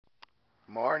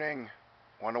Morning.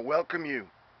 Want to welcome you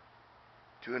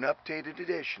to an updated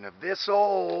edition of This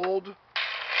Old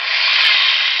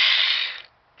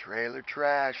Trailer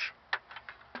Trash.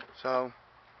 So,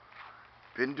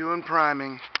 been doing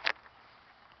priming.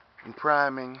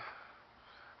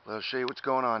 Well, I'll show you what's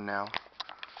going on now.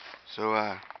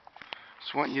 So,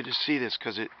 just want you to see this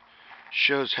because it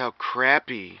shows how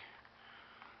crappy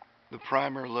the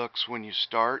primer looks when you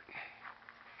start.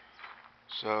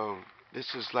 So,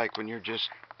 this is like when you're just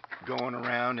going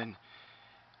around and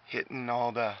hitting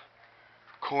all the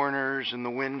corners and the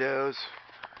windows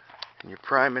and you're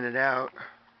priming it out,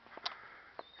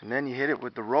 and then you hit it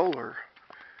with the roller.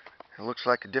 It looks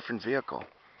like a different vehicle.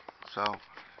 So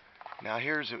now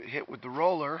here's a hit with the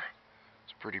roller.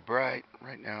 It's pretty bright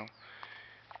right now.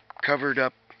 Covered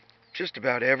up just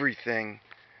about everything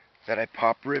that I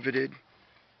pop riveted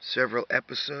several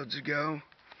episodes ago.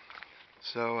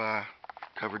 So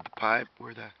covered the pipe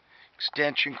where the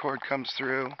extension cord comes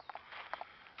through.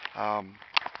 But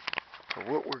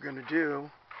what we're going to do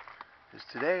is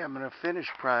today I'm going to finish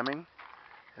priming,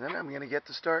 and then I'm going to get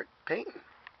to start painting.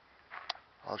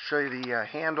 I'll show you the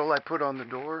handle I put on the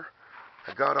door.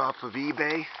 I got off of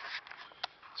eBay.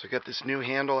 So I got this new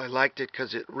handle. I liked it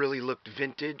because it really looked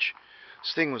vintage.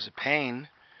 This thing was a pain.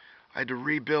 I had to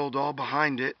rebuild all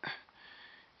behind it.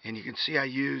 And you can see I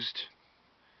used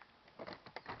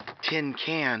tin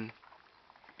can.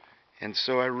 And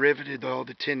so I riveted all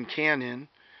the tin can in,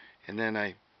 and then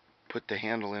I put the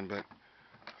handle in, but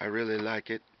I really like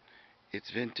it.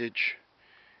 It's vintage,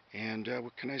 and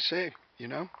what can I say, you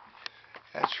know?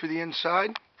 As for the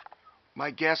inside,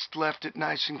 my guest left it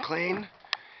nice and clean,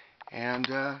 and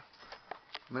I'm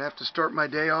going to have to start my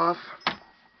day off.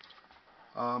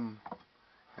 And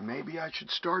maybe I should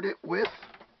start it with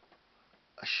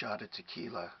a shot of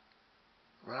tequila.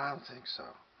 But I don't think so.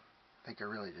 I think I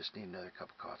really just need another cup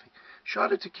of coffee.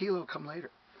 Shot of tequila will come later.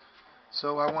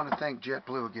 So I want to thank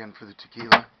JetBlue again for the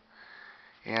tequila.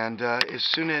 And as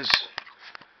soon as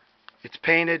it's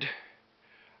painted,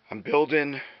 I'm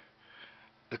building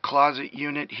the closet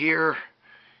unit here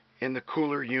and the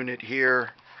cooler unit here,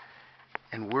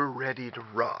 and we're ready to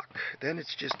rock. Then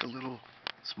it's just a little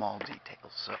small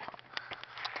detail. So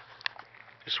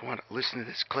just want to listen to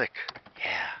this click.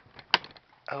 Yeah.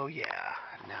 Oh yeah.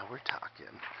 Now we're talking.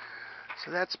 So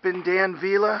that's been Dan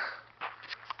Vila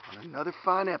on another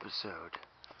fine episode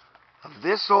of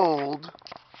This Old,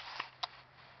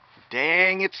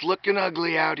 dang, it's looking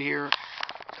ugly out here,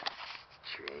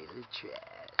 Trailer Trash.